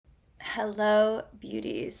Hello,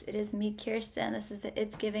 beauties. It is me, Kirsten. This is the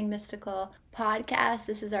It's Giving Mystical podcast.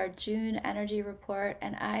 This is our June energy report,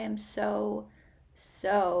 and I am so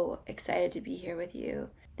excited to be here with you.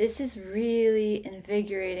 This is really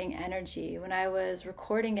invigorating energy. When I was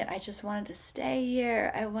recording it, I just wanted to stay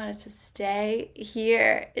here. I wanted to stay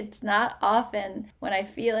here. It's not often when I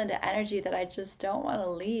feel into energy that I just don't want to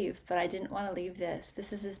leave, but I didn't want to leave this.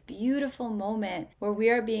 This is this beautiful moment where we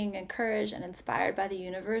are being encouraged and inspired by the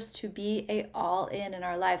universe to be a all in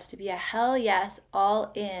our lives, to be a hell yes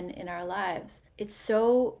all in our lives. It's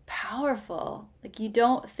so powerful. Like, you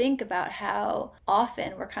don't think about how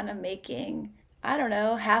often we're kind of making, I don't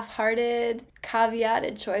know, half-hearted,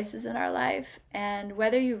 caveated choices in our life. And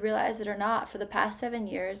whether you realize it or not, for the past 7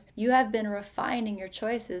 years, you have been refining your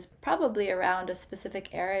choices, probably around a specific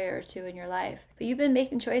area or two in your life. But you've been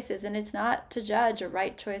making choices, and it's not to judge a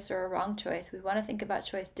right choice or a wrong choice. We want to think about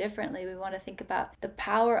choice differently. We want to think about the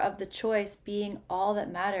power of the choice being all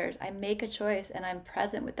that matters. I make a choice and I'm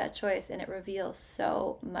present with that choice, and it reveals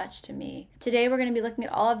so much to me. Today, we're going to be looking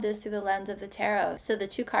at all of this through the lens of the tarot. So the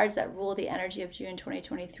two cards that rule the energy of June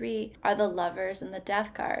 2023 are the Lovers and the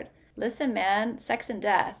Death card. Listen, man, sex and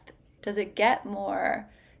death. Does it get more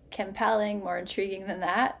compelling, more intriguing than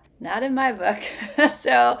that? Not in my book.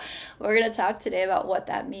 So we're going to talk today about what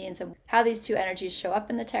that means and how these two energies show up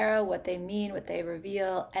in the tarot, what they mean, what they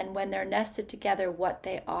reveal, and when they're nested together, what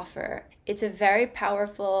they offer. It's a very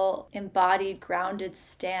powerful, embodied, grounded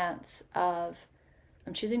stance of,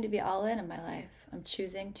 I'm choosing to be all in my life. I'm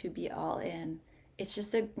choosing to be all in. It's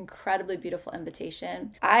just an incredibly beautiful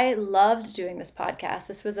invitation. I loved doing this podcast.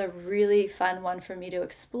 This was a really fun one for me to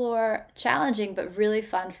explore, challenging, but really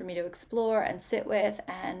fun for me to explore and sit with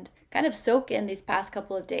and kind of soak in these past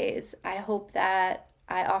couple of days. I hope that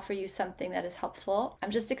I offer you something that is helpful.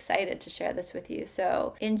 I'm just excited to share this with you.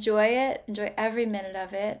 So enjoy it, enjoy every minute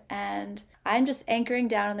of it. And I'm just anchoring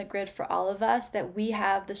down on the grid for all of us that we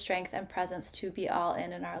have the strength and presence to be all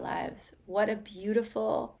in our lives. What a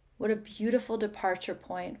beautiful departure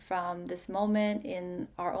point from this moment in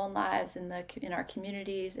our own lives, in our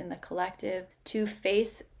communities, in the collective, to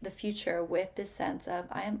face the future with this sense of,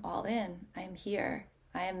 I am all in, I am here,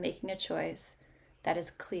 I am making a choice that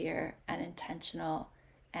is clear and intentional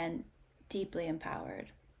and deeply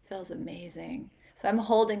empowered. Feels amazing. So I'm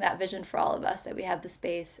holding that vision for all of us, that we have the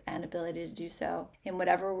space and ability to do so in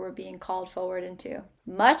whatever we're being called forward into.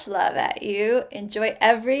 Much love at you. Enjoy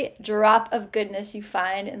every drop of goodness you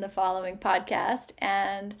find in the following podcast.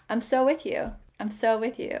 And I'm so with you. I'm so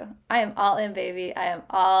with you. I am all in, baby. I am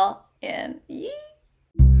all in. Yee!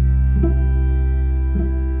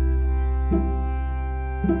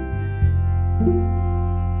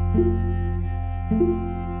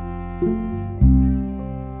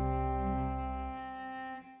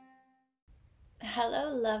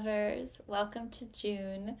 Hello, lovers. Welcome to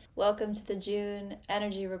June. Welcome to the June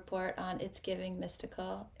energy report on It's Giving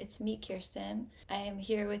Mystical. It's me, Kirsten. I am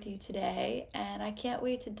here with you today, and I can't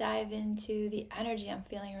wait to dive into the energy I'm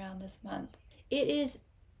feeling around this month. It is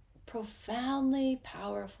profoundly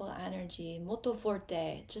powerful energy, molto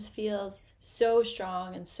forte. It just feels so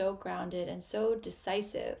strong and so grounded and so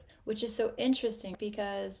decisive, which is so interesting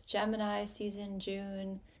because Gemini season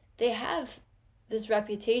June, they have this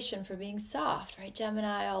reputation for being soft, right?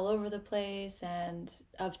 Gemini all over the place and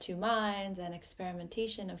of two minds and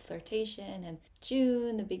experimentation and flirtation, and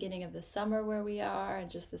June, the beginning of the summer where we are,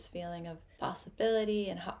 and just this feeling of possibility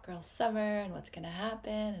and hot girl summer and what's going to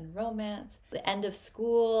happen and romance, the end of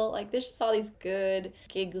school. Like, there's just all these good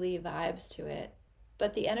giggly vibes to it.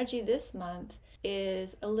 But the energy this month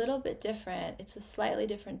is a little bit different. It's a slightly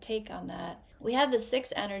different take on that. We have the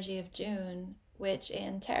 6 energy of June, which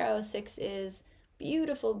in tarot 6 is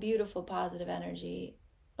beautiful, beautiful positive energy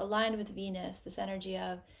aligned with Venus, this energy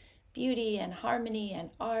of beauty and harmony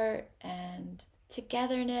and art and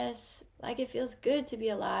togetherness. Like, it feels good to be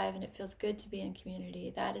alive and it feels good to be in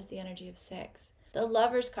community. That is the energy of 6. The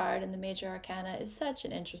Lovers card in the Major Arcana is such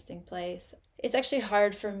an interesting place. It's actually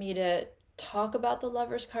hard for me to talk about the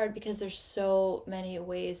Lovers card because there's so many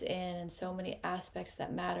ways in and so many aspects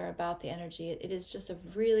that matter about the energy. It is just a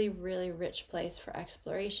really, really rich place for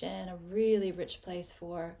exploration, a really rich place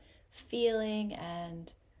for feeling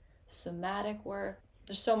and somatic work.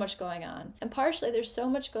 There's so much going on. And partially there's so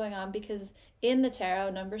much going on because in the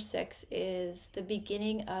tarot, number 6 is the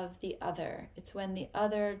beginning of the other. It's when the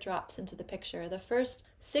other drops into the picture. The first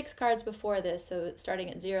 6 cards before this, so starting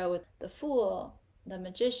at 0 with the Fool, the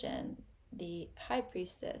Magician, the High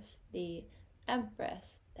Priestess, the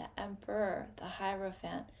Empress, the Emperor, the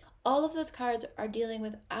Hierophant. All of those cards are dealing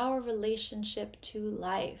with our relationship to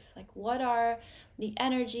life. Like, what are the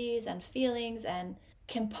energies and feelings and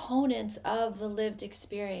components of the lived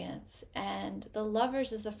experience. And the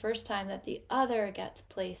lovers is the first time that the other gets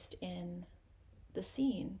placed in the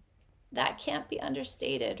scene. That can't be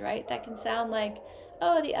understated, right? That can sound like,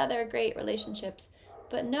 oh, the other, great relationships.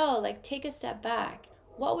 But no, like, take a step back.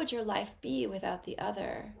 What would your life be without the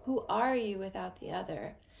other? Who are you without the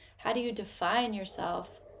other? How do you define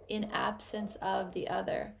yourself in absence of the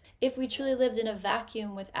other? If we truly lived in a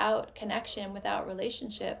vacuum without connection, without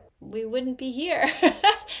relationship, we wouldn't be here.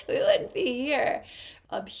 We wouldn't be here.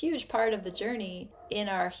 A huge part of the journey in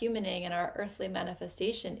our humaning and our earthly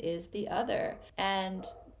manifestation is the other. And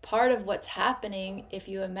part of what's happening, if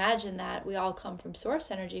you imagine that we all come from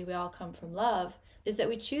source energy, we all come from love, is that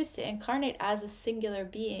we choose to incarnate as a singular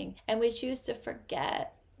being, and we choose to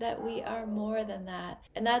forget that we are more than that.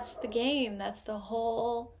 And that's the game. That's the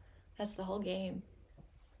whole game.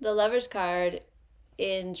 The Lover's card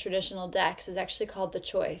in traditional decks is actually called the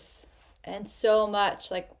Choice. And so much,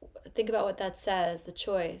 like, think about what that says, the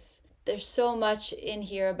choice. There's so much in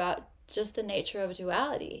here about just the nature of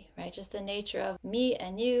duality, right? Just the nature of me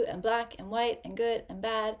and you and black and white and good and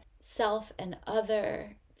bad, self and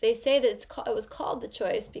other. They say that it was called the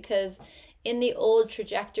choice because in the old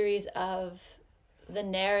trajectories of the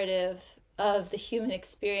narrative of the human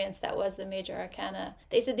experience that was the major arcana,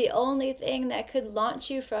 they said the only thing that could launch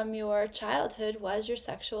you from your childhood was your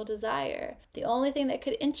sexual desire. The only thing that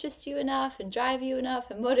could interest you enough and drive you enough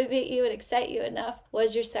and motivate you and excite you enough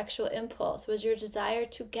was your sexual impulse, was your desire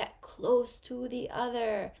to get close to the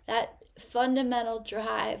other, that fundamental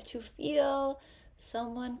drive to feel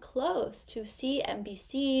someone close, to see and be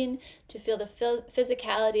seen, to feel the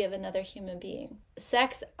physicality of another human being.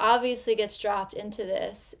 Sex obviously gets dropped into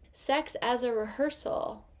this. Sex as a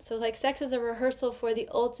rehearsal. So like sex as a rehearsal for the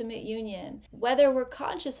ultimate union. Whether we're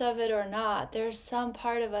conscious of it or not, there's some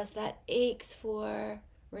part of us that aches for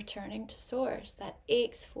returning to source, that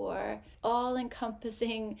aches for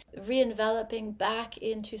all-encompassing re-enveloping back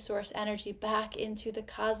into source energy, back into the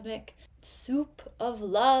cosmic soup of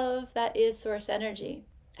love that is source energy.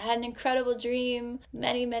 I had an incredible dream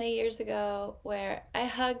many, many years ago where I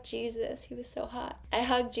hugged Jesus. He was so hot. I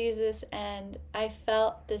hugged Jesus and I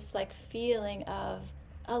felt this like feeling of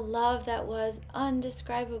a love that was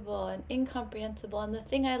undescribable and incomprehensible. And the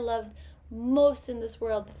thing I loved most in this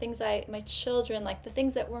world, the things my children, like the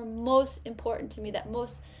things that were most important to me, that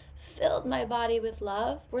most filled my body with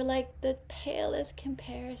love, were like the palest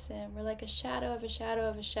comparison. We're like a shadow of a shadow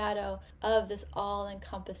of a shadow of this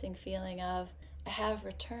all-encompassing feeling of I have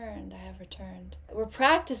returned. We're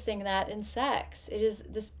practicing that in sex. It is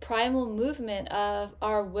this primal movement of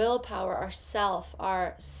our willpower, our self,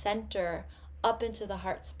 our center up into the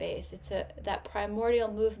heart space. It's that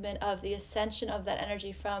primordial movement of the ascension of that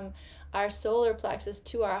energy from our solar plexus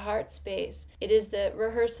to our heart space. It is the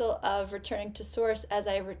rehearsal of returning to source as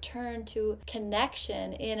I return to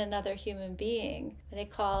connection in another human being. They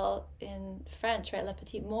call in French, right, le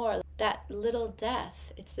petit mort, that little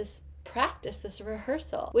death. It's this practice, this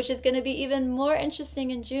rehearsal, which is going to be even more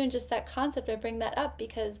interesting in June. Just that concept, I bring that up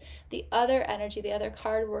because the other energy, the other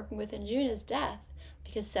card working with in June is death.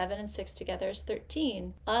 Because 7 and 6 together is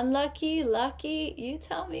 13. Unlucky, lucky, you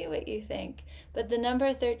tell me what you think. But the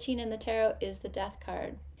number 13 in the tarot is the death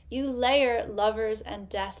card. You layer lovers and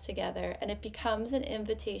death together, and it becomes an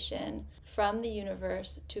invitation from the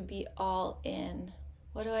universe to be all in.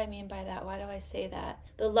 What do I mean by that? Why do I say that?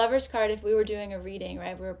 The Lover's card, if we were doing a reading,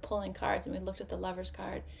 right, we were pulling cards and we looked at the Lover's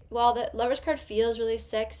card. Well, the Lover's card feels really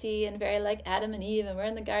sexy and very like Adam and Eve and we're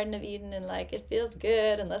in the Garden of Eden and like it feels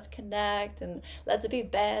good and let's connect and let's be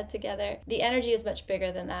bad together. The energy is much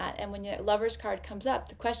bigger than that. And when the Lover's card comes up,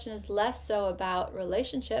 the question is less so about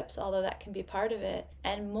relationships, although that can be part of it,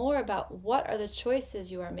 and more about what are the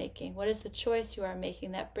choices you are making? What is the choice you are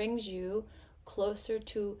making that brings you closer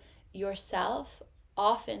to yourself,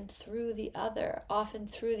 often through the other, often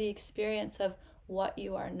through the experience of what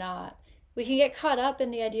you are not. We can get caught up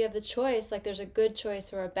in the idea of the choice, like there's a good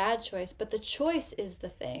choice or a bad choice, but the choice is the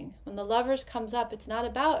thing. When the Lovers comes up, it's not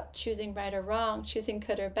about choosing right or wrong, choosing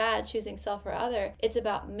good or bad, choosing self or other. It's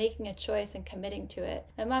about making a choice and committing to it.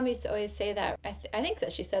 My mom used to always say that. I think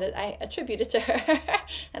that she said it. I attribute it to her.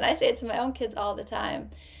 And I say it to my own kids all the time.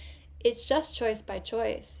 It's just choice by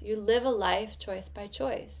choice. You live a life choice by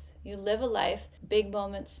choice. You live a life, big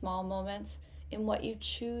moments, small moments, in what you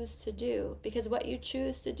choose to do. Because what you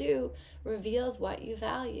choose to do reveals what you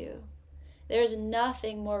value. There's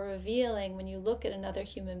nothing more revealing when you look at another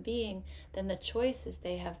human being than the choices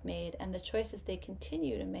they have made and the choices they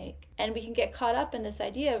continue to make. And we can get caught up in this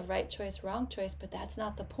idea of right choice, wrong choice, but that's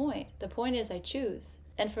not the point. The point is I choose.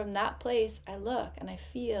 And from that place, I look and I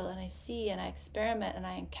feel and I see and I experiment and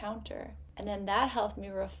I encounter. And then that helped me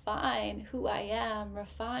refine who I am,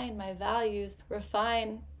 refine my values,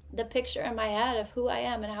 refine the picture in my head of who I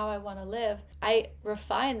am and how I want to live. I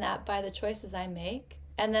refine that by the choices I make,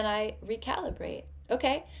 and then I recalibrate.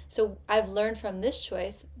 Okay, so I've learned from this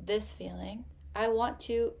choice, this feeling. I want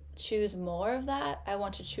to choose more of that. I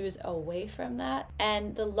want to choose away from that.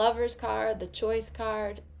 And the Lover's card, the Choice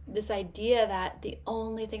card, this idea that the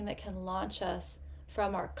only thing that can launch us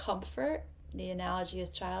from our comfort, the analogy is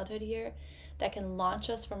childhood here, that can launch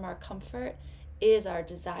us from our comfort is our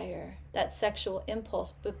desire, that sexual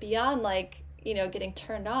impulse. But beyond getting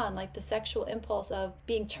turned on, like the sexual impulse of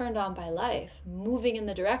being turned on by life, moving in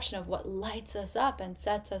the direction of what lights us up and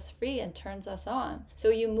sets us free and turns us on. So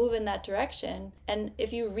you move in that direction. And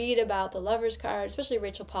if you read about the Lover's card, especially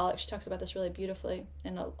Rachel Pollack, she talks about this really beautifully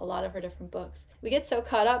in a lot of her different books. We get so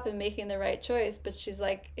caught up in making the right choice, but she's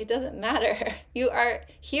like, it doesn't matter. You are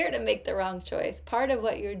here to make the wrong choice. Part of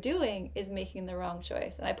what you're doing is making the wrong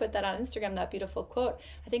choice. And I put that on Instagram, that beautiful quote,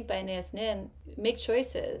 I think by Naas Nin, make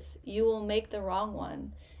choices. You will make the wrong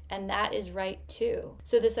one, and that is right too.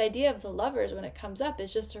 So this idea of the Lovers, when it comes up,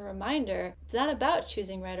 is just a reminder. It's not about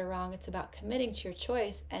choosing right or wrong. It's about committing to your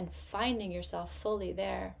choice and finding yourself fully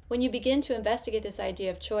there. When you begin to investigate this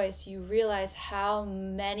idea of choice, you realize how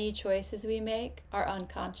many choices we make are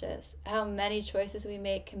unconscious, how many choices we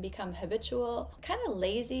make can become habitual, kind of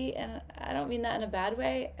lazy. And I don't mean that in a bad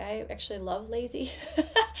way. I actually love lazy.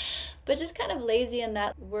 But just kind of lazy in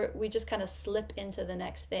that we just kind of slip into the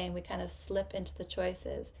next thing. We kind of slip into the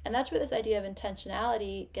choices. And that's where this idea of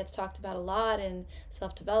intentionality gets talked about a lot in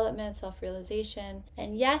self-development, self-realization.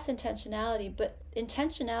 And yes, intentionality, but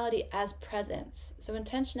intentionality as presence. So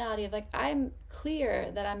intentionality of I'm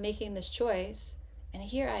clear that I'm making this choice, and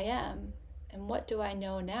here I am. And what do I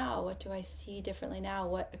know now? What do I see differently now?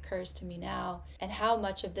 What occurs to me now? And how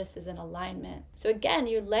much of this is in alignment? So again,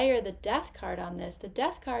 you layer the Death card on this. The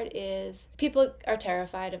Death card is, people are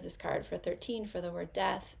terrified of this card for 13, for the word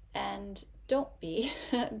death. And don't be,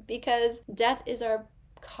 because death is our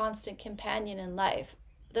constant companion in life.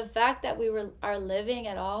 The fact that we are living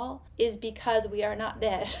at all is because we are not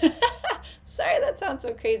dead. Sorry, that sounds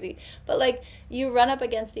so crazy. But you run up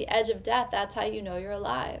against the edge of death, that's how you know you're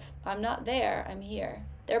alive. I'm not there, I'm here.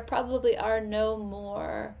 There probably are no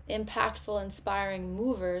more impactful, inspiring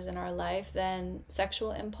movers in our life than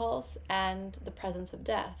sexual impulse and the presence of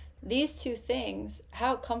death. These two things,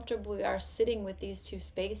 how comfortable we are sitting with these two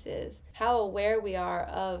spaces, how aware we are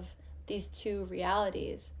of these two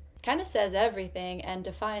realities, kind of says everything and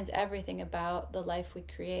defines everything about the life we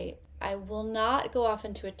create. I will not go off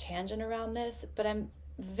into a tangent around this, but I'm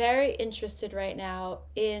very interested right now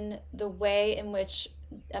in the way in which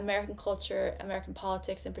American culture, American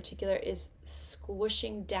politics in particular, is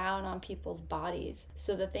squishing down on people's bodies.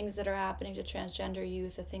 So the things that are happening to transgender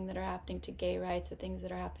youth, the things that are happening to gay rights, the things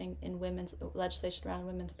that are happening in women's legislation around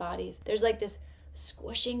women's bodies, there's this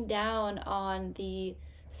squishing down on the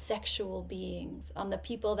sexual beings, on the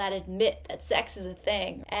people that admit that sex is a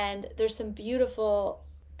thing. And there's some beautiful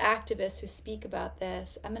activists who speak about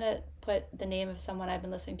this. I'm going to put the name of someone I've been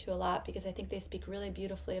listening to a lot because I think they speak really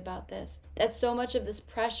beautifully about this. That so much of this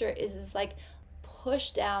pressure is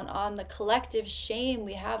push down on the collective shame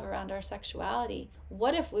we have around our sexuality.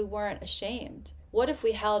 What if we weren't ashamed? What if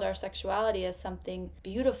we held our sexuality as something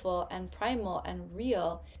beautiful and primal and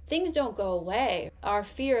real? Things don't go away. Our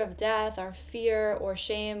fear of death, our fear or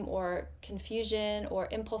shame or confusion or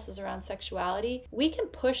impulses around sexuality, we can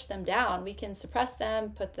push them down. We can suppress them,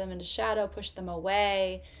 put them into shadow, push them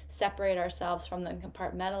away, separate ourselves from them,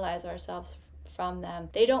 compartmentalize ourselves from them.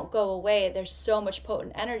 They don't go away. There's so much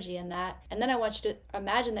potent energy in that. And then I want you to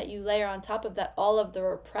imagine that you layer on top of that all of the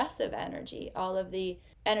repressive energy, all of the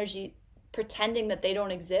energy pretending that they don't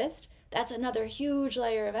exist. That's another huge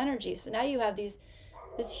layer of energy. So now you have this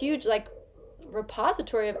huge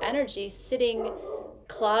repository of energy sitting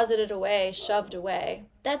closeted away, shoved away.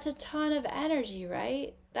 That's a ton of energy,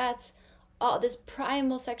 right? That's all this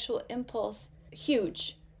primal sexual impulse,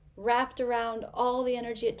 huge, wrapped around all the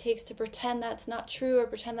energy it takes to pretend that's not true or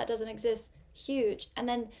pretend that doesn't exist, huge. And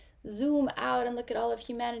then zoom out and look at all of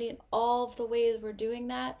humanity and all of the ways we're doing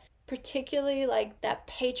that, particularly that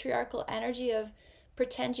patriarchal energy of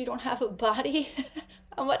pretend you don't have a body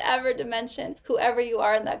on whatever dimension, whoever you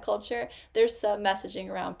are in that culture, there's some messaging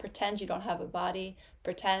around pretend you don't have a body,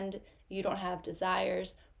 pretend you don't have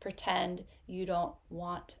desires, pretend you don't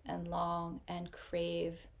want and long and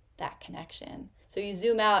crave that connection. So you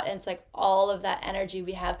zoom out and it's all of that energy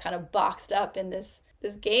we have kind of boxed up in this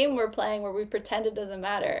game we're playing where we pretend it doesn't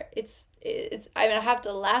matter. I have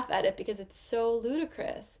to laugh at it because it's so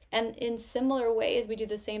ludicrous. And in similar ways, we do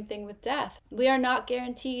the same thing with death. We are not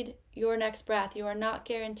guaranteed your next breath. You are not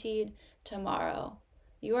guaranteed tomorrow.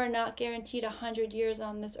 You are not guaranteed 100 years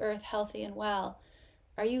on this earth healthy and well.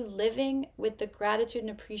 Are you living with the gratitude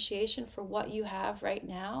and appreciation for what you have right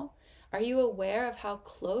now? Are you aware of how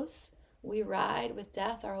close we ride with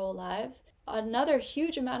death our whole lives? Another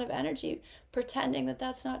huge amount of energy pretending that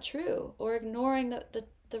that's not true, or ignoring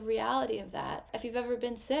the reality of that. If you've ever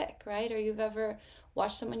been sick, right? Or you've ever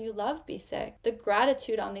watched someone you love be sick, the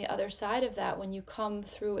gratitude on the other side of that, when you come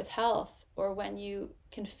through with health, or when you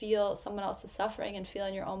can feel someone else's suffering and feel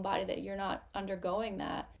in your own body that you're not undergoing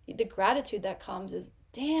that, the gratitude that comes is,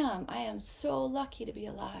 damn, I am so lucky to be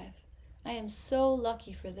alive. I am so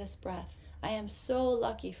lucky for this breath. I am so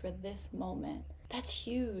lucky for this moment. That's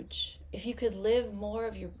huge. If you could live more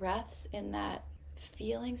of your breaths in that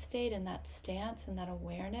feeling state, in that stance, in that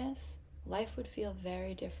awareness, life would feel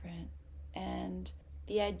very different. And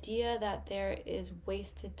the idea that there is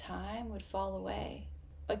wasted time would fall away.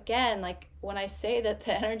 Again, like when I say that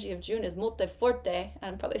the energy of June is molto forte,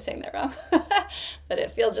 I'm probably saying that wrong, but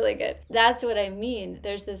it feels really good. That's what I mean.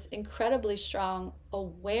 There's this incredibly strong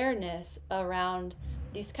awareness around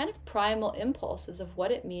these kind of primal impulses of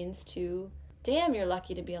what it means to, damn, you're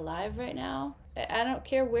lucky to be alive right now. I don't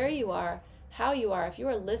care where you are, how you are. If you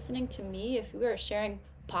are listening to me, if we are sharing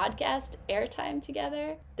podcast airtime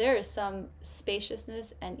together, there is some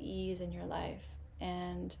spaciousness and ease in your life.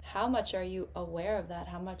 And how much are you aware of that?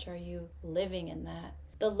 How much are you living in that?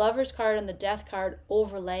 The Lover's card and the Death card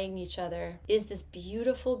overlaying each other is this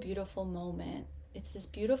beautiful, beautiful moment. It's this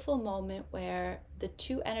beautiful moment where the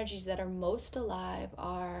two energies that are most alive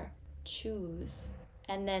are choose,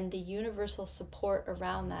 and then the universal support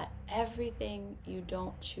around that. Everything you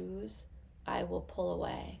don't choose, I will pull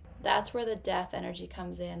away. That's where the Death energy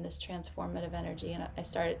comes in, this transformative energy. And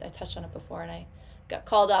I touched on it before, and I got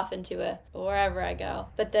called off into it wherever I go.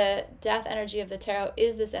 But the Death energy of the tarot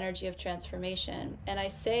is this energy of transformation. And I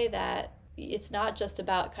say that it's not just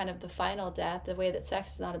about kind of the final death, the way that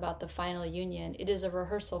sex is not about the final union. It is a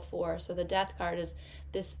rehearsal for. So the Death card is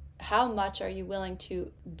this, how much are you willing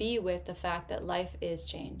to be with the fact that life is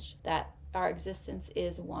change, that our existence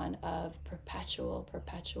is one of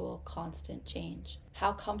perpetual, constant change.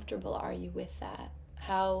 How comfortable are you with that?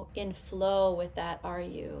 How in flow with that are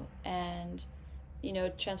you? And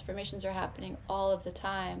transformations are happening all of the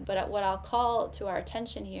time. But what I'll call to our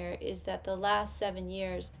attention here is that the last 7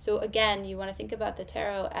 years, so again, you want to think about the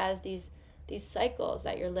tarot as these cycles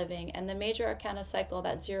that you're living. And the major arcana cycle,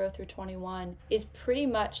 that 0 through 21, is pretty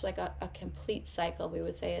much like a complete cycle. We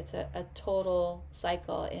would say it's a total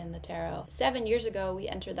cycle in the tarot. 7 years ago, we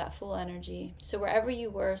entered that full energy. So wherever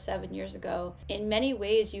you were 7 years ago, in many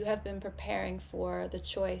ways, you have been preparing for the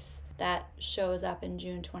choice that shows up in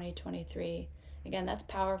June 2023. Again, that's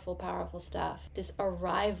powerful, powerful stuff. This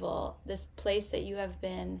arrival, this place that you have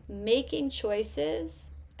been making choices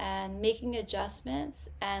and making adjustments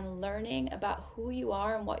and learning about who you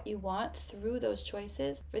are and what you want through those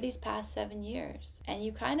choices for these past 7 years. And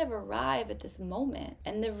you kind of arrive at this moment.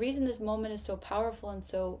 And the reason this moment is so powerful and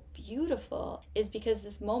so beautiful is because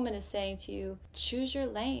this moment is saying to you, choose your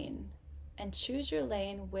lane, and choose your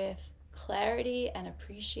lane with clarity and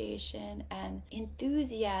appreciation and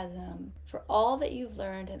enthusiasm for all that you've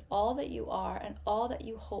learned and all that you are and all that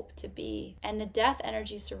you hope to be. And the Death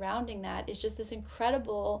energy surrounding that is just this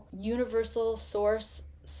incredible universal source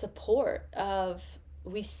support of,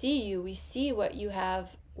 we see you, we see what you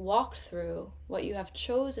have walked through, what you have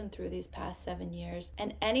chosen through these past 7 years,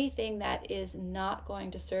 and anything that is not going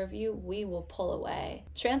to serve you, we will pull away.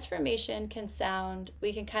 Transformation can sound,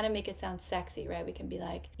 we can kind of make it sound sexy, right? We can be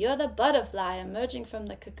like, you're the butterfly emerging from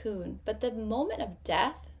the cocoon. But the moment of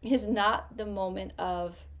death is not the moment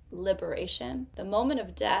of liberation. The moment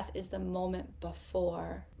of death is the moment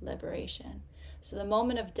before liberation. So the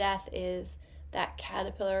moment of death is that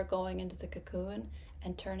caterpillar going into the cocoon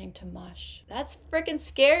and turning to mush. That's freaking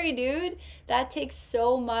scary, dude. That takes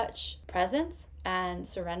so much presence and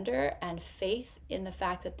surrender and faith in the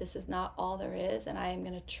fact that this is not all there is, and I am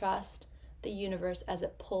going to trust the universe as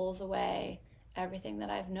it pulls away everything that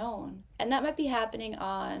I've known. And that might be happening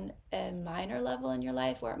on a minor level in your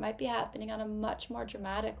life, or it might be happening on a much more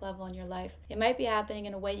dramatic level in your life. It might be happening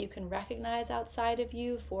in a way you can recognize outside of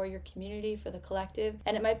you for your community, for the collective,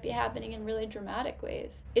 and it might be happening in really dramatic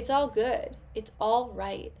ways. It's all good. It's all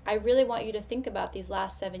right. I really want you to think about these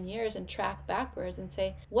last 7 years and track backwards and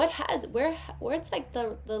say, where's like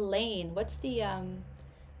the lane? What's the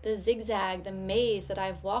zigzag, the maze that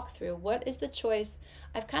I've walked through? What is the choice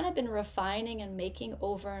I've kind of been refining and making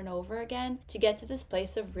over and over again to get to this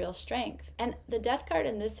place of real strength? And the Death card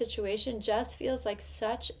in this situation just feels like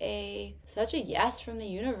such a yes from the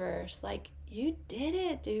universe. Like, You did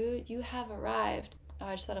it, dude. You have arrived. Oh,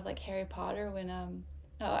 I just thought of like Harry Potter when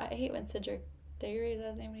oh, I hate when Cedric Diggory, is that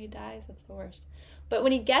his name, when he dies? That's the worst. But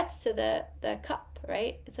when he gets to the cup,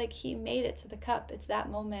 right? It's like he made it to the cup. It's that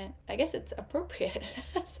moment. I guess it's appropriate.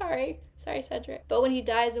 Sorry, Cedric. But when he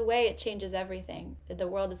dies away, it changes everything. The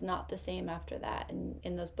world is not the same after that. And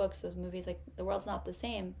in those books, those movies, like the world's not the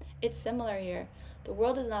same. It's similar here. The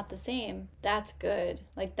world is not the same. That's good.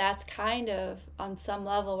 Like that's kind of on some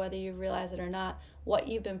level, whether you realize it or not, what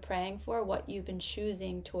you've been praying for, what you've been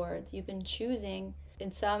choosing towards. You've been choosing.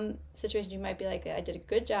 In some situations you might be like, I did a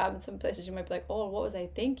good job. In some places you might be like, oh, what was I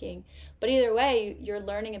thinking? But either way, you're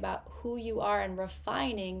learning about who you are and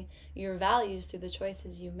refining your values through the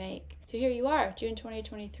choices you make. So here you are, June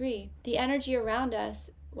 2023. The energy around us,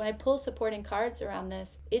 when I pull supporting cards around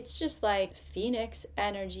this, it's just like Phoenix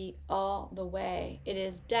energy all the way. It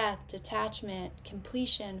is death, detachment,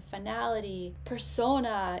 completion, finality,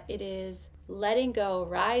 persona. It is letting go,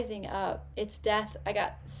 rising up. It's death. I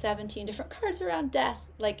got 17 different cards around death.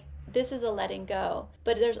 Like this is a letting go.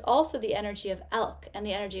 But there's also the energy of elk and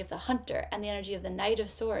the energy of the hunter and the energy of the Knight of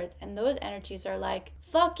Swords. And those energies are like,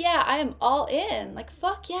 fuck yeah, I am all in. Like,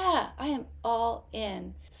 fuck yeah, I am all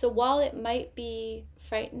in. So while it might be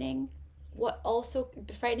frightening, what also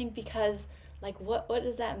frightening because like what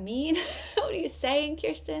does that mean? What are you saying,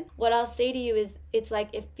 Kirsten? What I'll say to you is it's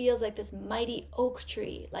like it feels like this mighty oak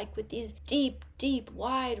tree, like with these deep,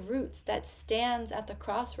 wide roots that stands at the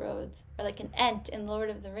crossroads, or like an Ent in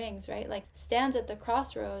Lord of the Rings, right? Like stands at the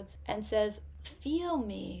crossroads and says, feel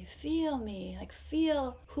me, like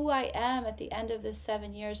feel who I am at the end of this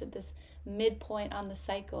 7 years, at this midpoint on the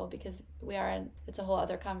cycle, because we are in, it's a whole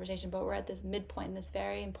other conversation, but we're at this midpoint, this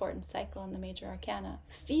very important cycle in the major arcana.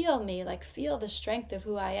 Feel me, like feel the strength of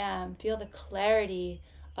who I am, feel the clarity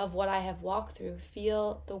of what I have walked through,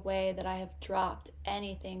 feel the way that I have dropped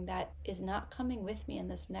anything that is not coming with me in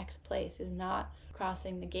this next place, is not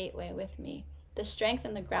crossing the gateway with me. The strength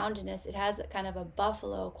and the groundedness, it has a kind of a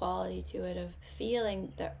buffalo quality to it, of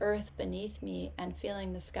feeling the earth beneath me and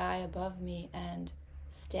feeling the sky above me and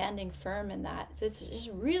standing firm in that. So it's just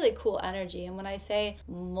really cool energy. And when I say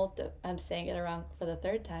I'm saying it wrong for the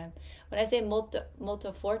third time. When I say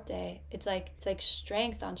molto forte, it's like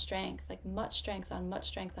strength on strength, like much strength on much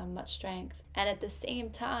strength on much strength. And at the same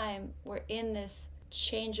time, we're in this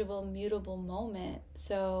changeable, mutable moment.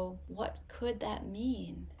 So what could that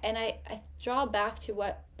mean? And I draw back to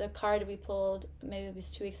what the card we pulled, maybe it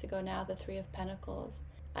was 2 weeks ago now, the Three of Pentacles.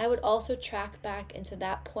 I would also track back into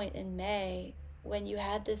that point in May when you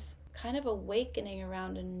had this kind of awakening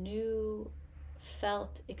around a new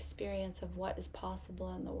felt experience of what is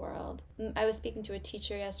possible in the world. I was speaking to a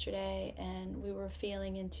teacher yesterday, and we were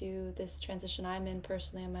feeling into this transition I'm in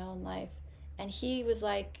personally in my own life. And he was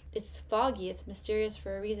like, it's foggy, it's mysterious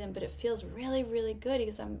for a reason, but it feels really, really good.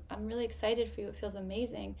 Because I'm really excited for you. It feels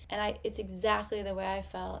amazing. And it's exactly the way I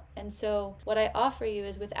felt. And so what I offer you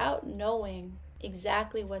is, without knowing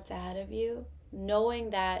exactly what's ahead of you,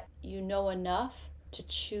 knowing that you know enough to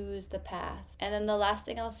choose the path. And then the last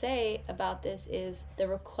thing I'll say about this is the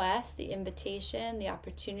request, the invitation, the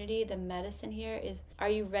opportunity, the medicine here is, are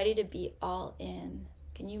you ready to be all in?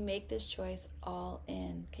 Can you make this choice all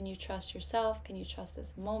in? Can you trust yourself? Can you trust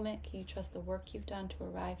this moment? Can you trust the work you've done to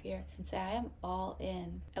arrive here? And say, I am all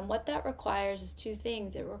in. And what that requires is two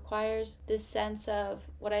things. It requires this sense of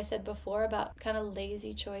what I said before about kind of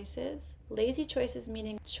lazy choices. Lazy choices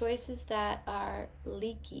meaning choices that are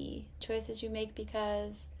leaky. Choices you make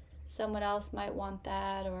because someone else might want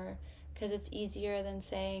that, or because it's easier than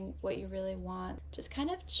saying what you really want. Just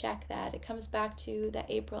kind of check that. It comes back to that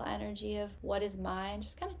April energy of what is mine.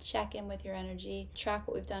 Just kind of check in with your energy. Track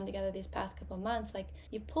what we've done together these past couple months. Like,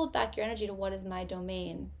 you pulled back your energy to what is my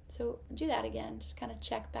domain. So do that again. Just kind of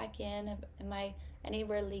check back in. Am I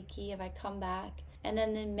anywhere leaky? Have I come back? And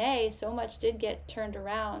then in May, so much did get turned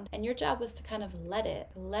around, and your job was to kind of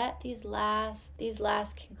let these last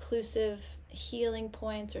conclusive healing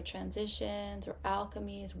points or transitions or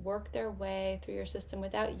alchemies work their way through your system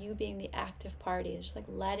without you being the active party. It's just like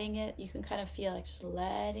letting it, you can kind of feel like just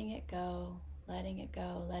letting it go, letting it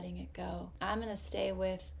go, letting it go. I'm going to stay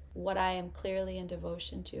with what I am clearly in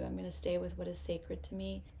devotion to. I'm going to stay with what is sacred to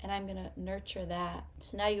me, and I'm going to nurture that.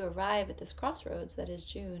 So now you arrive at this crossroads that is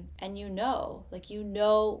June, and you know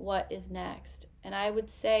what is next. And I would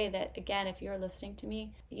say that, again, if you're listening to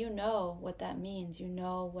me, you know what that means. You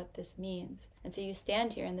know what this means. And so you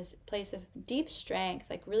stand here in this place of deep strength,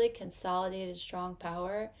 like really consolidated, strong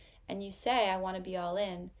power, and you say, I want to be all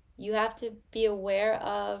in. You have to be aware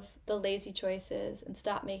of the lazy choices and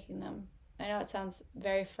stop making them. I know it sounds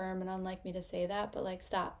very firm and unlike me to say that, but like,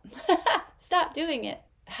 stop. Stop doing it.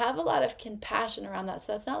 have a lot of compassion around that.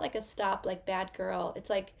 So it's not like a stop, like bad girl. It's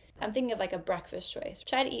like, I'm thinking of like a breakfast choice.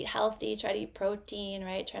 Try to eat healthy, try to eat protein,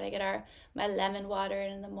 right? Try to get my lemon water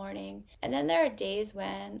in the morning. And then there are days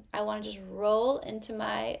when I want to just roll into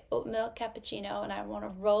my oat milk cappuccino, and I want to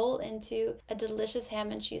roll into a delicious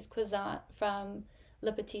ham and cheese croissant from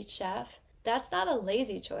Le Petit Chef. That's not a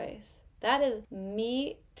lazy choice. That is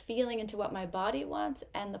me feeling into what my body wants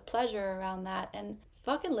and the pleasure around that, and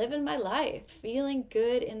fucking living my life, feeling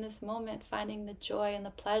good in this moment, finding the joy and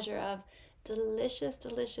the pleasure of delicious,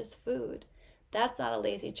 delicious food. That's not a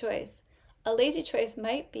lazy choice. A lazy choice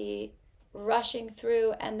might be rushing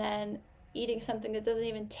through and then eating something that doesn't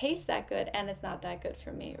even taste that good, and it's not that good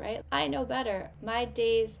for me, right? I know better. My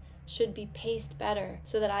days should be paced better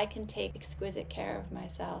so that I can take exquisite care of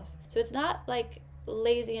myself. So it's not like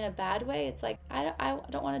lazy in a bad way. It's like, I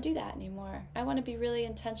don't want to do that anymore. I want to be really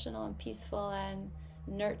intentional and peaceful and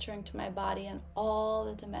nurturing to my body in all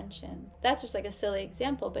the dimensions. That's just like a silly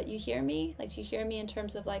example, but you hear me? Like, you hear me in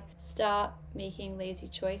terms of like, stop making lazy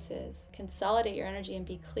choices. Consolidate your energy and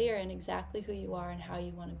be clear in exactly who you are and how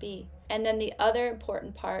you want to be. And then the other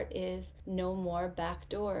important part is no more back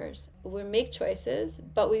doors. We make choices,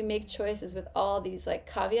 but we make choices with all these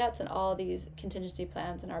like caveats and all these contingency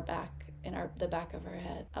plans in our back, in the back of our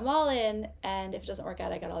head. I'm all in, and if it doesn't work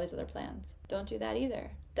out, I got all these other plans. Don't do that either.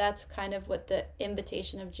 That's kind of what the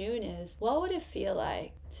invitation of June is. What would it feel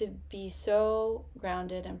like to be so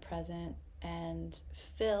grounded and present and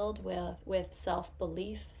filled with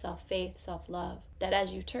self-belief, self-faith, self-love, that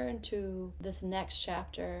as you turn to this next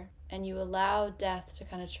chapter and you allow death to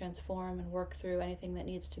kind of transform and work through anything that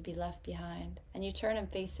needs to be left behind, and you turn and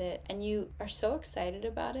face it, and you are so excited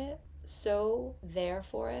about it, so there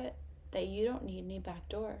for it, that you don't need any back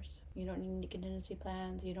doors. You don't need any contingency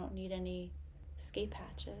plans. You don't need any escape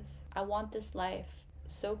hatches. I want this life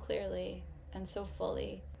so clearly and so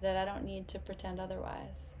fully that I don't need to pretend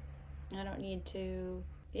otherwise. I don't need to,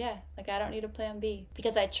 I don't need a plan B,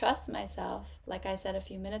 because I trust myself, like I said a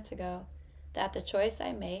few minutes ago, that the choice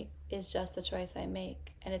I make is just the choice I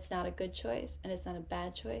make. And it's not a good choice and it's not a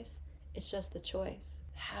bad choice. It's just the choice.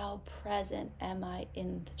 How present am I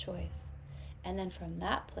in the choice? And then from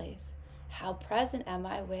that place, how present am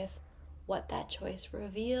I with what that choice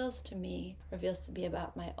reveals to me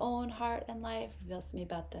about my own heart and life, reveals to me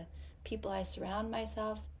about the people I surround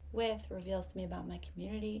myself with, reveals to me about my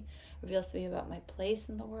community, reveals to me about my place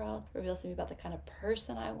in the world, reveals to me about the kind of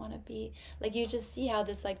person I want to be. Like, you just see how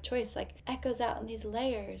this like choice like echoes out in these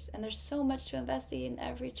layers, and there's so much to investigate in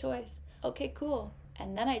every choice. Okay, cool.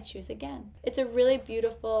 And then I choose again. It's a really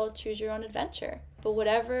beautiful choose your own adventure. But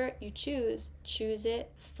whatever you choose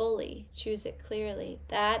it fully, choose it clearly.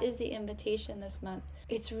 That is the invitation this month.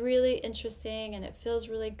 It's really interesting, and it feels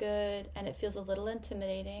really good, and it feels a little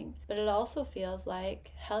intimidating, but it also feels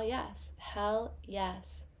like hell yes,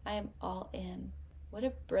 I am all in. What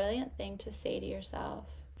a brilliant thing to say to yourself,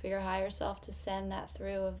 for your higher self to send that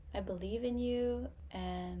through of, I believe in you,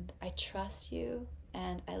 and I trust you,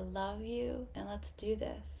 and I love you, and let's do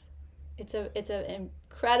this. It's an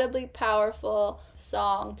incredibly powerful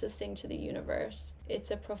song to sing to the universe.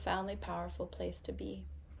 It's a profoundly powerful place to be.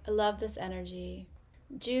 I love this energy.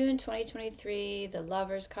 June 2023, the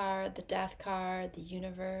Lover's card, the Death card, the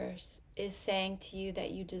universe is saying to you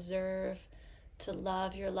that you deserve to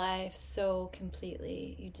love your life so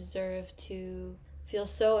completely. You deserve to feel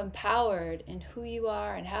so empowered in who you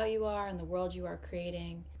are and how you are and the world you are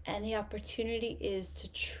creating. And the opportunity is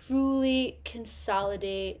to truly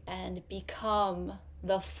consolidate and become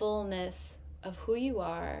the fullness of who you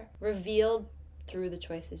are, revealed through the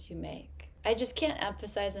choices you make. I just can't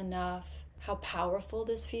emphasize enough how powerful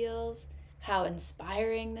this feels, how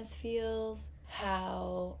inspiring this feels,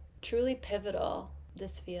 how truly pivotal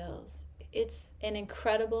this feels. It's an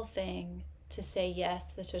incredible thing to say yes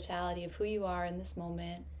to the totality of who you are in this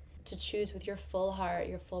moment, to choose with your full heart,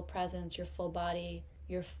 your full presence, your full body,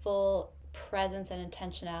 your full presence and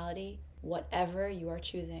intentionality, whatever you are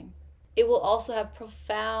choosing. It will also have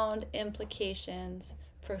profound implications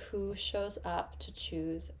for who shows up to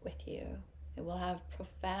choose with you. It will have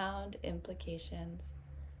profound implications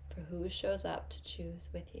for who shows up to choose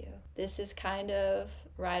with you. This is kind of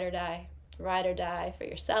ride or die. Ride or die for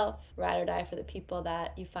yourself, ride or die for the people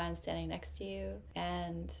that you find standing next to you.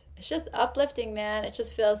 And it's just uplifting, man. It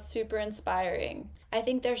just feels super inspiring. I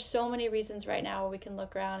think there's so many reasons right now where we can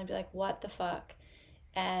look around and be like, what the fuck?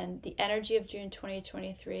 And the energy of June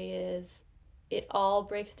 2023 is, it all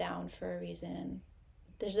breaks down for a reason.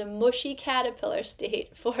 There's a mushy caterpillar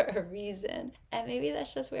state for a reason. And maybe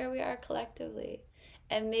that's just where we are collectively.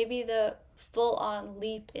 And maybe the full-on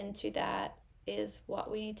leap into that is what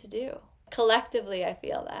we need to do. Collectively, I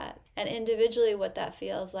feel that. And individually, what that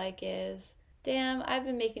feels like is, damn, I've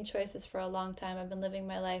been making choices for a long time. I've been living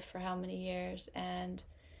my life for how many years? And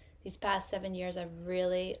these past 7 years, I've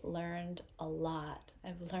really learned a lot.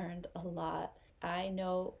 I've learned a lot. I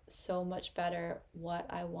know so much better what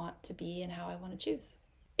I want to be and how I want to choose.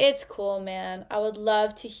 It's cool, man. I would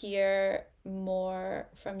love to hear more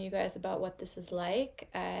from you guys about what this is like.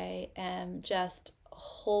 I am just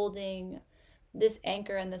holding this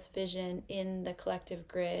anchor and this vision in the collective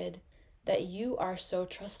grid that you are so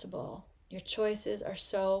trustable. Your choices are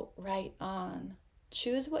so right on.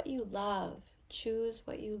 Choose what you love. Choose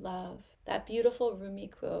what you love. That beautiful Rumi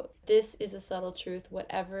quote, this is a subtle truth.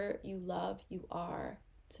 Whatever you love, you are.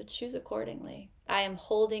 So choose accordingly. I am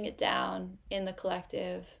holding it down in the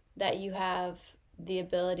collective that you have the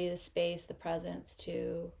ability, the space, the presence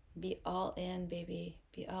to be all in, baby.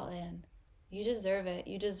 Be all in. You deserve it.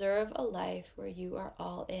 You deserve a life where you are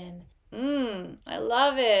all in. I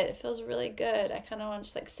love it. It feels really good. I kind of want to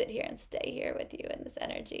just like sit here and stay here with you in this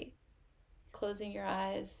energy. Closing your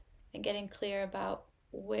eyes and getting clear about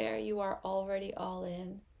where you are already all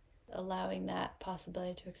in, allowing that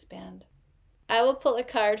possibility to expand. I will pull a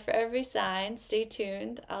card for every sign. Stay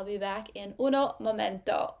tuned. I'll be back in uno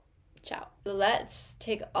momento. Ciao. So let's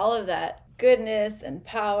take all of that goodness and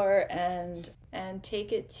power and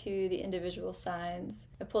take it to the individual signs.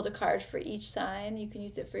 I pulled a card for each sign. You can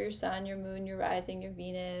use it for your sun, your moon, your rising, your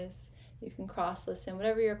Venus. You can cross listen,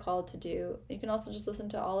 whatever you're called to do. You can also just listen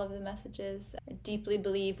to all of the messages. I deeply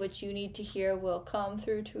believe what you need to hear will come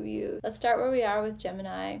through to you. Let's start where we are with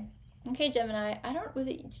Gemini. Okay, Gemini,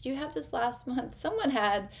 did you have this last month? Someone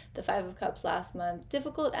had the Five of Cups last month.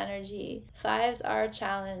 Difficult energy. Fives are a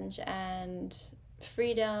challenge and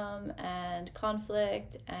freedom and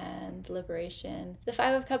conflict and liberation. The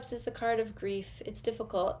Five of Cups is the card of grief. It's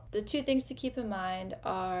difficult. The two things to keep in mind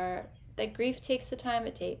are that grief takes the time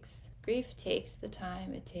it takes. Grief takes the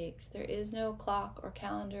time it takes. There is no clock or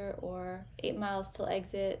calendar or 8 miles till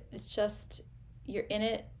exit. It's just you're in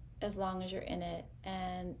it as long as you're in it,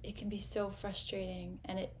 and it can be so frustrating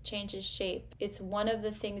and it changes shape. It's one of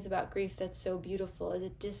the things about grief that's so beautiful is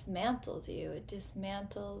it dismantles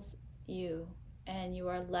you and you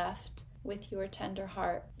are left with your tender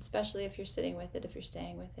heart, especially if you're sitting with it, if you're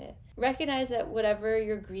staying with it. Recognize that whatever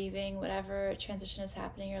you're grieving, whatever transition is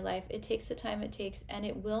happening in your life, it takes the time it takes and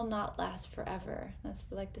it will not last forever. That's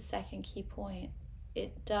like the second key point.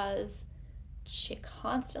 It does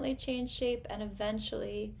constantly change shape and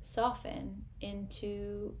eventually soften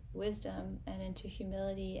into wisdom and into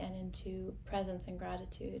humility and into presence and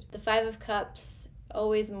gratitude. The Five of Cups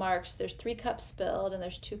always marks there's 3 cups spilled and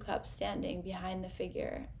there's 2 cups standing behind the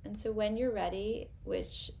figure. And so when you're ready,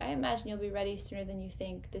 which I imagine you'll be ready sooner than you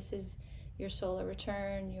think, this is your solar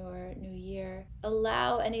return, your new year.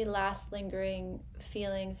 Allow any last lingering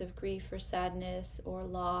feelings of grief or sadness or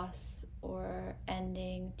loss or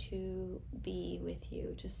ending to be with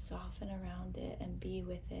you. Just soften around it and be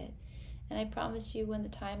with it. And I promise you, when the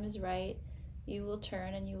time is right, you will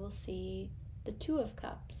turn and you will see the 2 of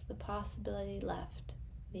Cups, the possibility left,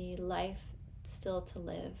 the life still to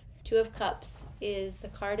live. 2 of Cups is the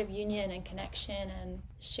card of union and connection and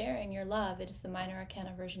sharing your love. It is the minor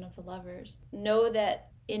arcana version of the Lovers. Know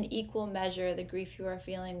that in equal measure, the grief you are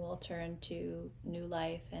feeling will turn to new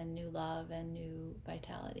life and new love and new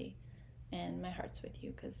vitality. And my heart's with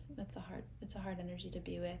you because it's a hard energy to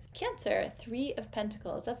be with. Cancer, 3 of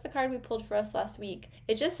Pentacles. That's the card we pulled for us last week.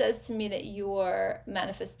 It just says to me that your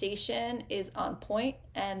manifestation is on point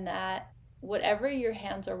and that whatever your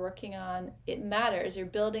hands are working on, it matters. You're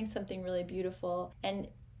building something really beautiful. And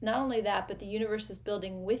not only that, but the universe is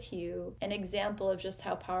building with you an example of just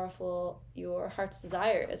how powerful your heart's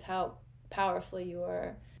desire is, how powerful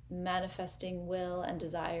your manifesting will and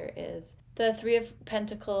desire is. The 3 of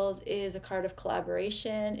Pentacles is a card of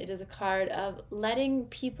collaboration. It is a card of letting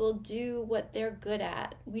people do what they're good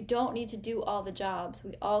at. We don't need to do all the jobs.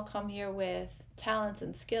 We all come here with talents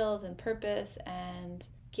and skills and purpose and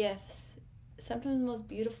gifts. Sometimes the most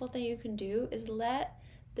beautiful thing you can do is let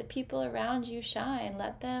the people around you shine.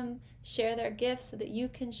 Let them share their gifts so that you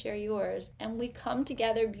can share yours. And we come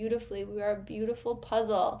together beautifully. We are a beautiful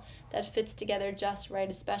puzzle that fits together just right,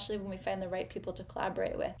 especially when we find the right people to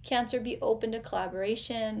collaborate with. Cancer, be open to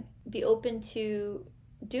collaboration. Be open to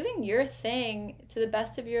doing your thing to the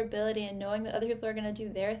best of your ability and knowing that other people are going to do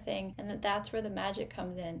their thing and that that's where the magic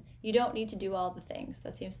comes in. You don't need to do all the things.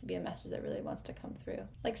 That seems to be a message that really wants to come through.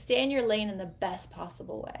 Like, stay in your lane in the best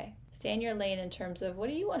possible way. Stay in your lane in terms of what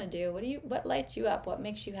do you want to do? What lights you up? What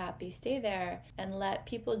makes you happy? Stay there and let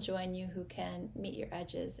people join you who can meet your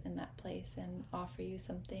edges in that place and offer you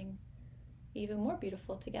something even more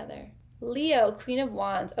beautiful together. Leo, Queen of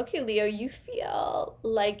Wands. Okay, Leo, you feel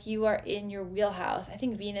like you are in your wheelhouse. I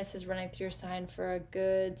think Venus is running through your sign for a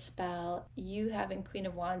good spell. You having Queen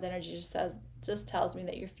of Wands energy just tells me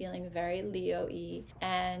that you're feeling very Leo-y,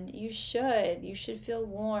 and you should feel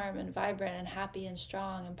warm and vibrant and happy and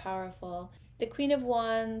strong and powerful. The Queen of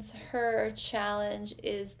Wands, her challenge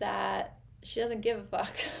is that she doesn't give a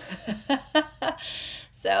fuck.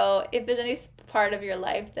 So if there's any part of your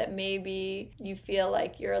life that maybe you feel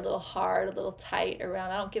like you're a little hard, a little tight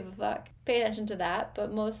around, I don't give a fuck, pay attention to that,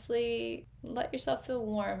 but mostly let yourself feel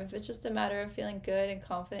warm. If it's just a matter of feeling good and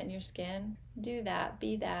confident in your skin, do that.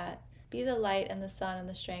 Be that. Be the light and the sun and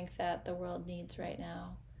the strength that the world needs right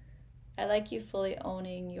now. I like you fully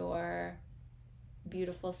owning your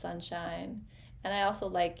beautiful sunshine. And I also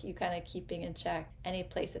like you kind of keeping in check any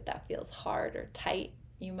place that feels hard or tight.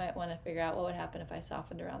 You might want to figure out what would happen if I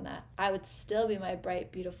softened around that. I would still be my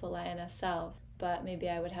bright, beautiful lioness self, but maybe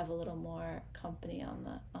I would have a little more company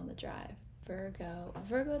on the drive.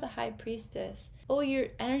 Virgo, the high priestess. Oh, your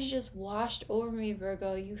energy just washed over me,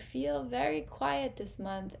 Virgo. You feel very quiet this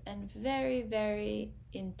month and very, very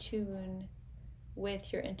in tune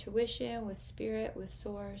with your intuition, with spirit, with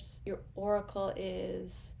source. Your oracle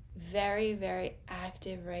is very, very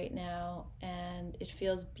active right now, and it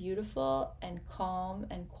feels beautiful and calm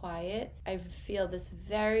and quiet. I feel this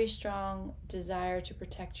very strong desire to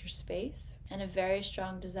protect your space and a very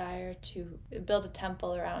strong desire to build a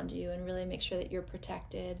temple around you and really make sure that you're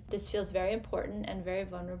protected. This feels very important and very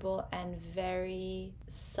vulnerable and very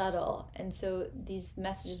subtle, and so these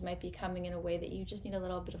messages might be coming in a way that you just need a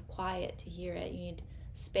little bit of quiet to hear it. You need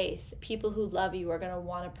space. People who love you are going to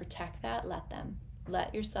want to protect that. Let them.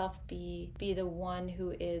 Let yourself be the one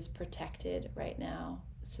who is protected right now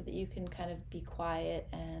so that you can kind of be quiet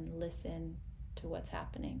and listen to what's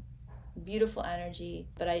happening. Beautiful energy,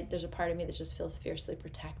 but there's a part of me that just feels fiercely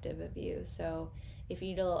protective of you. So if you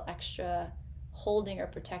need a little extra holding or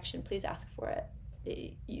protection, please ask for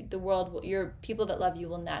it. The world, your people that love you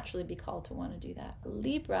will naturally be called to want to do that.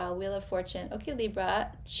 Libra, Wheel of Fortune. Okay,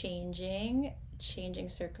 Libra, changing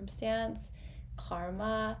circumstance,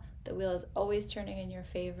 karma. The wheel is always turning in your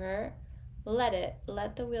favor.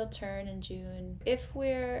 Let the wheel turn in June.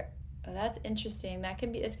 That's interesting.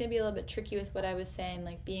 It's going to be a little bit tricky with what I was saying,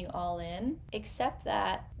 like being all in, except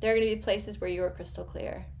that there are going to be places where you are crystal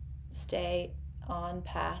clear. Stay on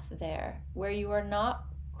path there. Where you are not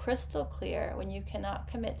crystal clear, when you cannot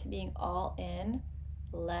commit to being all in,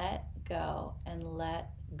 let go and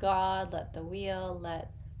let God, let the wheel,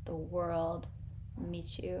 let the world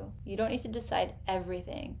meet you. You don't need to decide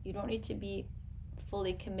everything. You don't need to be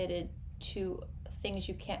fully committed to things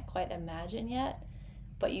you can't quite imagine yet,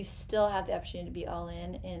 but you still have the opportunity to be all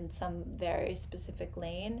in some very specific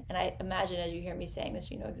lane. And I imagine as you hear me saying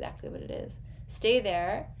this, you know exactly what it is. Stay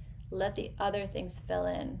there. Let the other things fill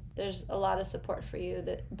in. There's a lot of support for you.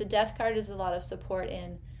 The Death card is a lot of support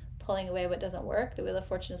in pulling away what doesn't work. The Wheel of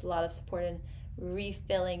Fortune is a lot of support in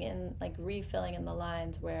refilling in the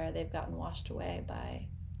lines where they've gotten washed away by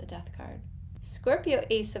the Death card. Scorpio,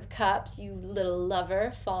 Ace of Cups, you little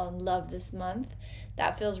lover, fall in love this month.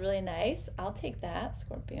 That feels really nice. I'll take that,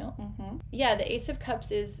 Scorpio. Yeah, the Ace of Cups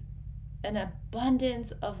is an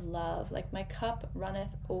abundance of love. Like, my cup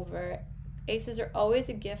runneth over. Aces are always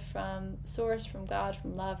a gift from source, from God,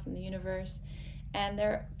 from love, from the universe. And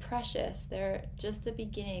they're precious. They're just the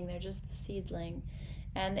beginning. They're just the seedling.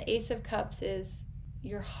 And the Ace of Cups is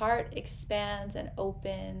your heart expands and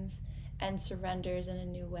opens and surrenders in a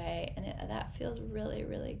new way. And that feels really,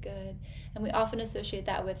 really good. And we often associate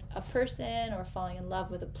that with a person or falling in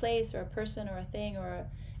love with a place or a person or a thing or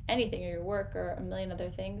anything, or your work or a million other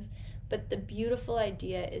things. But the beautiful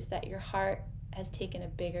idea is that your heart has taken a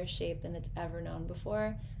bigger shape than it's ever known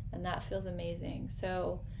before. And that feels amazing.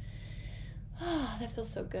 So, that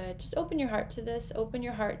feels so good. Just open your heart to this. Open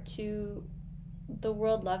your heart to the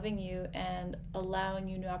world loving you and allowing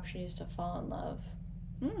you new opportunities to fall in love.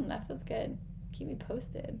 That feels good. Keep me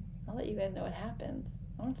posted. I'll let you guys know what happens.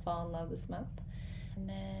 I want to fall in love this month. And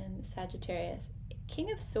then Sagittarius.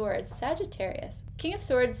 King of Swords, Sagittarius. King of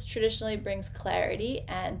Swords traditionally brings clarity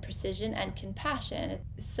and precision and compassion.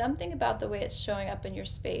 Something about the way it's showing up in your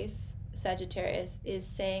space, Sagittarius, is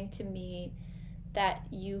saying to me that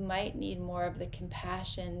you might need more of the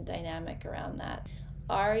compassion dynamic around that.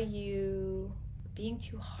 Are you being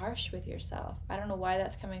too harsh with yourself? I don't know why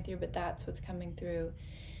that's coming through, but that's what's coming through.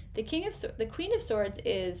 The Queen of Swords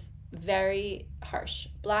is very harsh,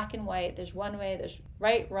 black and white. There's one way, there's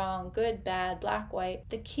right, wrong, good, bad, black, white.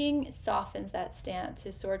 The king softens that stance.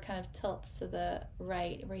 His sword kind of tilts to the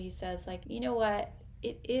right, where he says, like, you know what?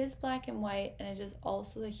 it is black and white, and it is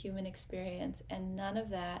also the human experience, and none of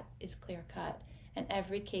that is clear cut, and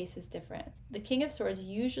every case is different. The King of Swords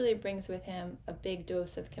usually brings with him a big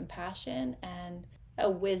dose of compassion and a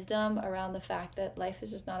wisdom around the fact that life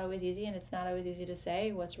is just not always easy, and it's not always easy to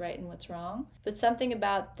say what's right and what's wrong. But something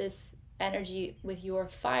about this energy with your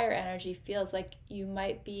fire energy feels like you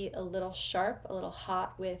might be a little sharp, a little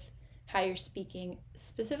hot with how you're speaking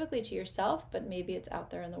specifically to yourself, but maybe it's out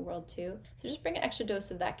there in the world too. So just bring an extra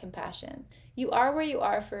dose of that compassion. You are where you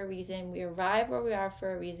are for a reason. We arrive where we are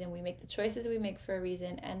for a reason. We make the choices we make for a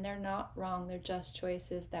reason, and they're not wrong. They're just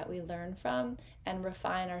choices that we learn from and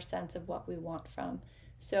refine our sense of what we want from.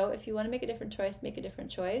 So if you want to make a different choice, make a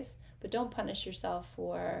different choice, but don't punish yourself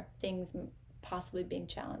for things possibly being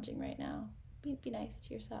challenging right now. Be nice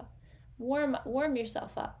to yourself. Warm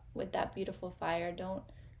yourself up with that beautiful fire. Don't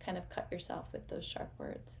kind of cut yourself with those sharp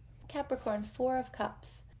words. Capricorn, 4 of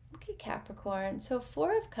Cups. Okay, Capricorn. So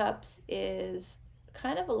 4 of Cups is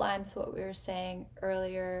kind of aligned with what we were saying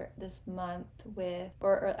earlier this month with,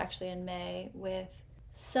 or actually in May, with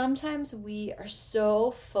sometimes we are so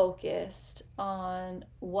focused on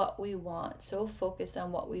what we want, so focused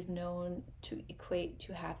on what we've known to equate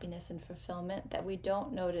to happiness and fulfillment that we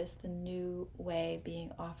don't notice the new way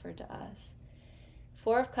being offered to us.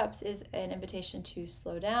 4 of Cups is an invitation to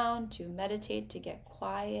slow down, to meditate, to get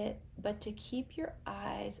quiet, but to keep your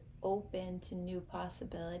eyes open to new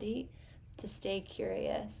possibility, to stay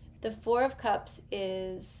curious. The 4 of Cups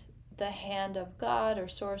is the hand of God or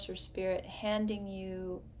source or spirit handing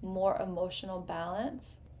you more emotional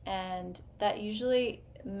balance, and that usually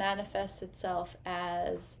manifests itself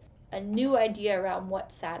as a new idea around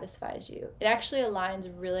what satisfies you. It actually aligns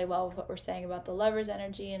really well with what we're saying about the Lover's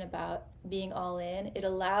energy and about being all in. It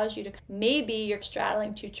allows you to, maybe you're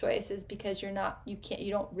straddling 2 choices because you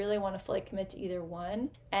don't really want to fully commit to either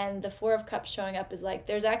one. And the 4 of Cups showing up is like,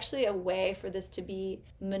 there's actually a way for this to be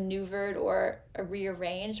maneuvered or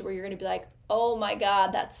rearranged where you're going to be like, oh my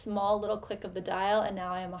God, that small little click of the dial, and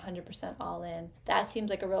now I am 100% all in. That seems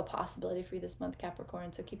like a real possibility for you this month,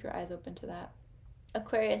 Capricorn, so keep your eyes open to that.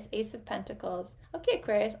 Aquarius, Ace of Pentacles. Okay,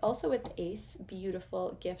 Aquarius, also with the Ace,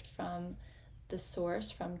 beautiful gift from the source,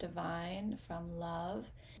 from divine, from love.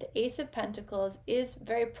 The Ace of Pentacles is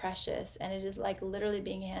very precious, and it is like literally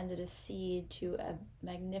being handed a seed to a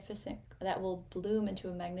magnificent, that will bloom into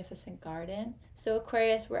a magnificent garden. So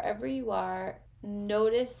Aquarius, wherever you are,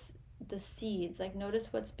 notice the seeds, like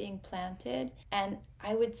notice what's being planted. And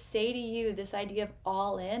I would say to you, this idea of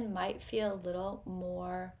all in might feel a little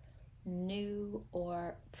more new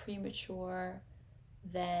or premature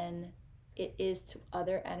than it is to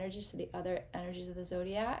other energies, to the other energies of the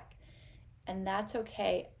zodiac. And that's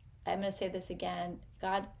okay. I'm going to say this again.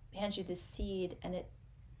 God hands you this seed and it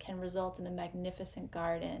can result in a magnificent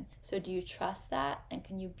garden. So do you trust that? And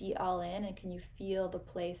can you be all in? And can you feel the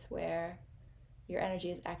place where your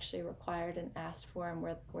energy is actually required and asked for, and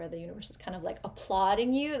where the universe is kind of like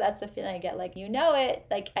applauding you? That's the feeling I get, like, you know it.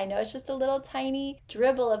 Like, I know it's just a little tiny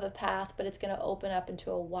dribble of a path, but it's going to open up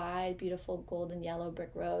into a wide, beautiful golden yellow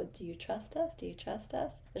brick road. Do you trust us? Do you trust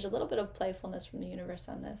us? There's a little bit of playfulness from the universe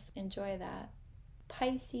on this. Enjoy that.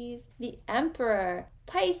 Pisces, the Emperor.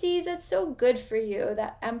 Pisces, that's so good for you.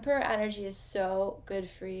 That Emperor energy is so good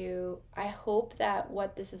for you. I hope that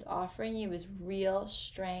what this is offering you is real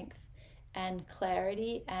strength and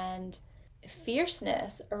clarity and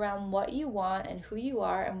fierceness around what you want and who you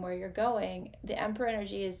are and where you're going. The Emperor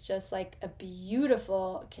energy is just like a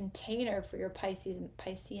beautiful container for your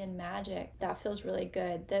Piscean magic. That feels really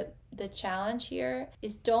good. The challenge here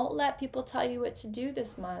is, don't let people tell you what to do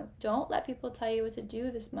this month. Don't let people tell you what to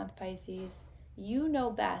do this month, Pisces. You know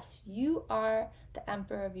best. You are the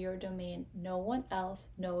emperor of your domain. No one else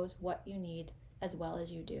knows what you need as well as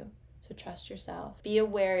you do. So trust yourself. Be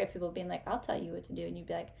aware of people being like, I'll tell you what to do. And you'd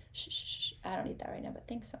be like, shh, I don't need that right now, but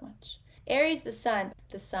thanks so much. Aries, the sun.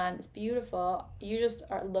 The sun is beautiful. You just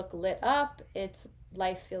look lit up.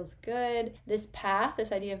 Life feels good. This path,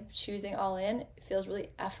 this idea of choosing all in, feels really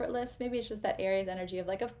effortless. Maybe it's just that Aries energy of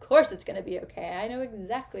like, of course it's going to be okay. I know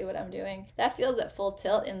exactly what I'm doing. That feels at full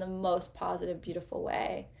tilt in the most positive, beautiful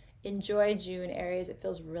way. Enjoy June, Aries. It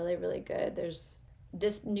feels really, really good. There's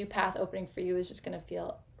this new path opening for you is just going to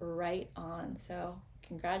feel right on. So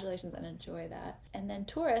congratulations and enjoy that. And then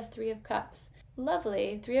Taurus, 3 of Cups.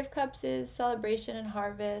 Lovely. 3 of Cups is celebration and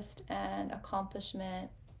harvest and accomplishment.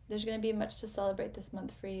 There's going to be much to celebrate this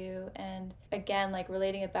month for you. And again, like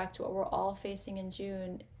relating it back to what we're all facing in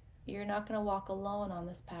June, you're not going to walk alone on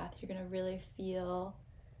this path. You're going to really feel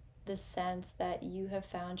the sense that you have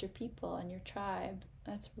found your people and your tribe.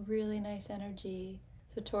 That's really nice energy.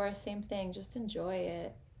 So Taurus, same thing, just enjoy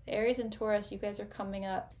it. Aries and Taurus, you guys are coming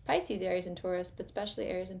up. Pisces, Aries, and Taurus, but especially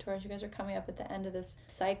Aries and Taurus, you guys are coming up at the end of this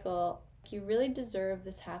cycle. You really deserve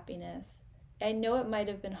this happiness. I know it might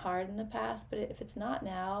have been hard in the past, but if it's not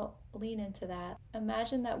now, lean into that.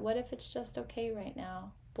 Imagine that what if it's just okay right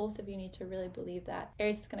now? Both of you need to really believe that.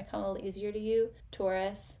 Aries is going to come a little easier to you.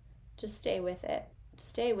 Taurus, just stay with it.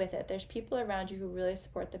 Stay with it. There's people around you who really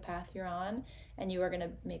support the path you're on, and you are going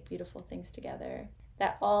to make beautiful things together.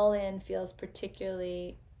 That all in feels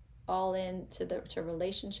particularly all into to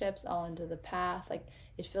relationships, all into the path. Like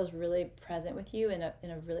it feels really present with you in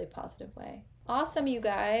a really positive way. Awesome, you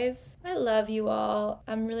guys. I love you all.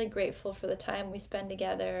 I'm really grateful for the time we spend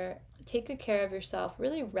together. Take good care of yourself.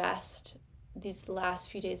 Really rest these last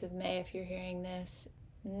few days of May if you're hearing this.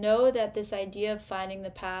 Know that this idea of finding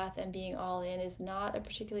the path and being all in is not a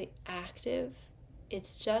particularly active,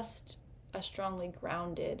 it's just a strongly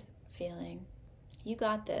grounded feeling. You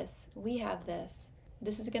got this. We have this.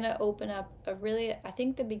 This is going to open up I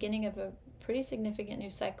think the beginning of a pretty significant new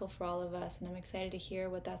cycle for all of us, and I'm excited to hear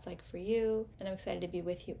what that's like for you, and I'm excited to be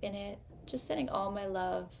with you in it. Just sending all my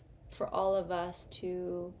love for all of us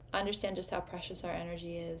to understand just how precious our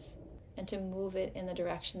energy is and to move it in the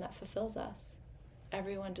direction that fulfills us.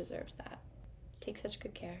 Everyone deserves that. Take such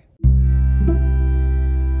good care.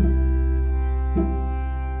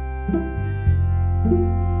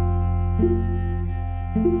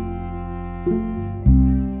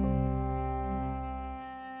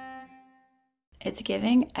 It's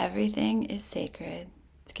giving everything is sacred.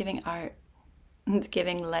 It's giving art. It's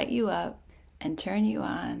giving light you up and turn you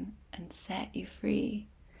on and set you free.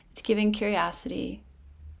 It's giving curiosity.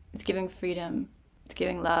 It's giving freedom. It's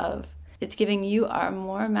giving love. It's giving you are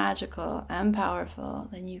more magical and powerful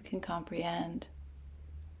than you can comprehend.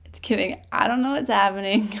 It's giving, I don't know what's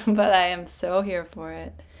happening, but I am so here for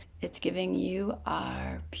it. It's giving you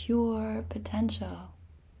are pure potential.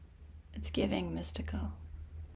 It's giving mystical.